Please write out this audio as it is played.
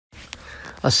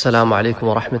السلام علیکم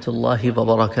ورحمۃ اللہ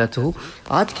وبرکاتہ۔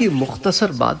 آج کی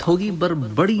مختصر بات ہوگی،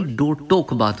 بڑی دو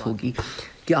ٹوک بات ہوگی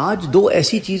کہ آج دو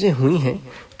ایسی چیزیں ہوئی ہیں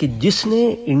کہ جس نے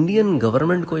انڈین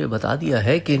گورنمنٹ کو یہ بتا دیا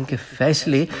ہے کہ ان کے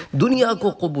فیصلے دنیا کو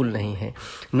قبول نہیں ہیں۔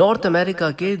 نارتھ امریکہ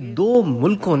کے دو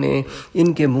ملکوں نے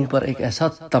ان کے منہ پر ایک ایسا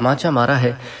تماچا مارا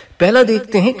ہے۔ پہلا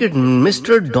دیکھتے ہیں کہ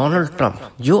مسٹر ڈونلڈ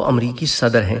ٹرمپ جو امریکی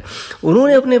صدر ہیں، انہوں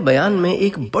نے اپنے بیان میں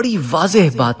ایک بڑی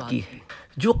واضح بات کی ہے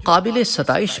جو قابل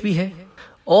ستائش بھی ہے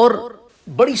اور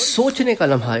بڑی سوچنے کا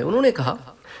لمحہ ہے۔ انہوں نے کہا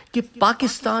کہ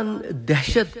پاکستان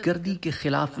دہشت گردی کے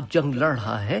خلاف جنگ لڑ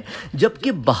رہا ہے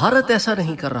جبکہ بھارت ایسا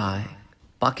نہیں کر رہا ہے۔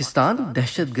 پاکستان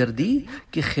دہشت گردی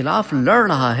کے خلاف لڑ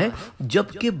رہا ہے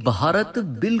جبکہ بھارت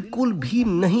بالکل بھی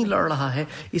نہیں لڑ رہا ہے۔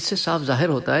 اس سے صاف ظاہر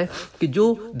ہوتا ہے کہ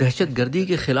جو دہشت گردی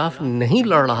کے خلاف نہیں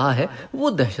لڑ رہا ہے وہ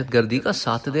دہشت گردی کا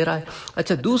ساتھ دے رہا ہے۔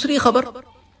 اچھا، دوسری خبر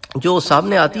جو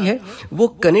سامنے آتی ہے وہ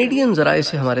کنیڈین ذرائع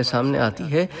سے ہمارے سامنے آتی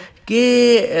ہے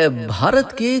کہ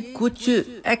بھارت کے کچھ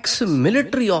ایکس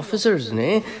ملٹری آفیسرز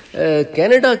نے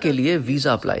کینیڈا کے لیے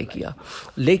ویزا اپلائی کیا،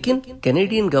 لیکن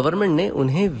کینیڈین گورنمنٹ نے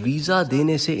انہیں ویزا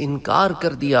دینے سے انکار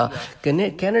کر دیا۔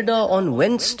 کینیڈا آن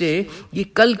وینسڈے، یہ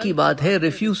کل کی بات ہے،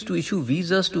 refuse to issue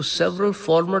visas to several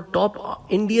farmer top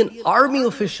Indian army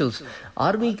officials,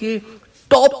 army کے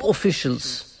ٹاپ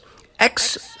آفیشلز،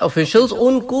 ایکس آفیشلز،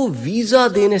 ان کو ویزا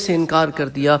دینے سے انکار کر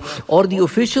دیا۔ اور دی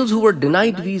آفیشلز ہو ور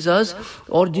ڈینائڈ ویزاز،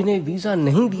 اور جنہیں ویزا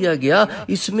نہیں دیا گیا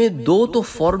اس میں دو تو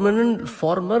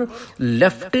فارمر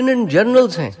لیفٹیننٹ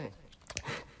جنرلز ہیں،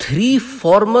 3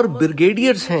 فارمر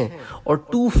بریگیڈیئرز ہیں اور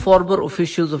 2 farmer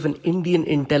officials of an Indian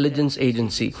intelligence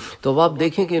agency. تو اب آپ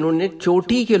دیکھیں کہ انہوں نے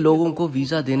چوٹی کے لوگوں کو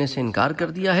ویزا دینے سے انکار کر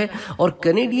دیا ہے، اور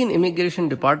Canadian immigration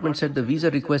department sad the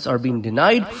visa requests are being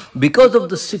denied because of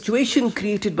the situation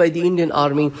created by the Indian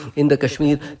Army in the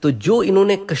Kashmir۔ تو جو انہوں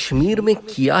نے کشمیر میں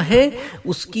کیا ہے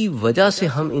اس کی وجہ سے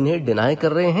ہم انہیں ڈینائی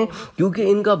کر رہے ہیں،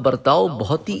 کیونکہ ان کا برتاؤ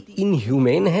بہت ہی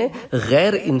انہیومین ہے،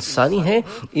 غیر انسانی ہے۔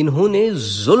 انہوں نے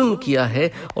ظلم کیا ہے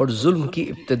اور ظلم کی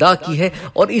ابتدا کی ہے،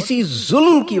 اور اسی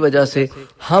ظلم کی وجہ سے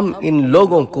ہم ان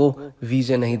لوگوں کو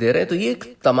ویزے نہیں دے رہے۔ تو یہ ایک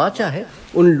تماچا ہے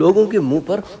ان لوگوں کے منہ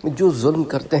پر جو ظلم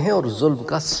کرتے ہیں اور ظلم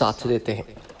کا ساتھ دیتے ہیں۔